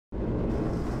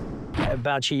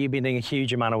Boucher, you've been doing a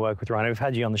huge amount of work with rhino. We've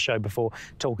had you on the show before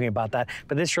talking about that.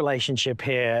 But this relationship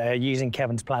here, using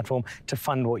Kevin's platform to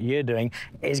fund what you're doing,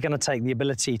 is going to take the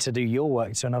ability to do your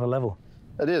work to another level.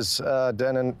 It is,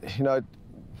 Dan, and you know,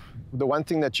 the one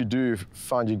thing that you do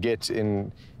find you get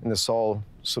in this whole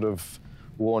sort of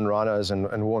war on rhinos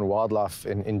and war on wildlife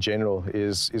in general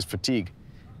is fatigue.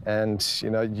 And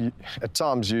you know, at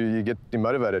times you get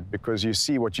demotivated because you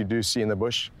see what you do see in the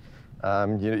bush.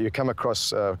 You come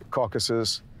across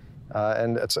carcasses,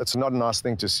 and it's not a nice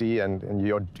thing to see, and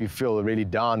you feel really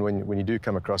down when you do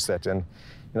come across that. And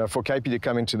you know, for KP to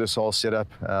come into this whole setup,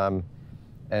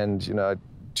 and you know,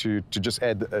 to just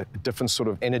add a different sort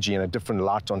of energy and a different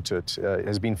light onto it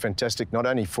has been fantastic. Not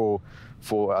only for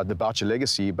the Boucher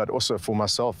legacy, but also for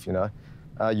myself. You know,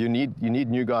 you need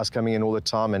new guys coming in all the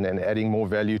time and adding more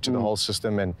value to the whole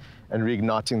system and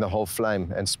reigniting the whole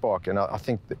flame and spark. And I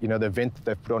think that, you know, the event that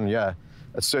they've put on here,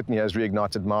 it certainly has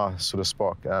reignited my sort of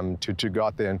spark to go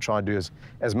out there and try and do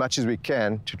as much as we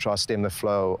can to try to stem the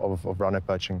flow of rhino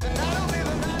poaching.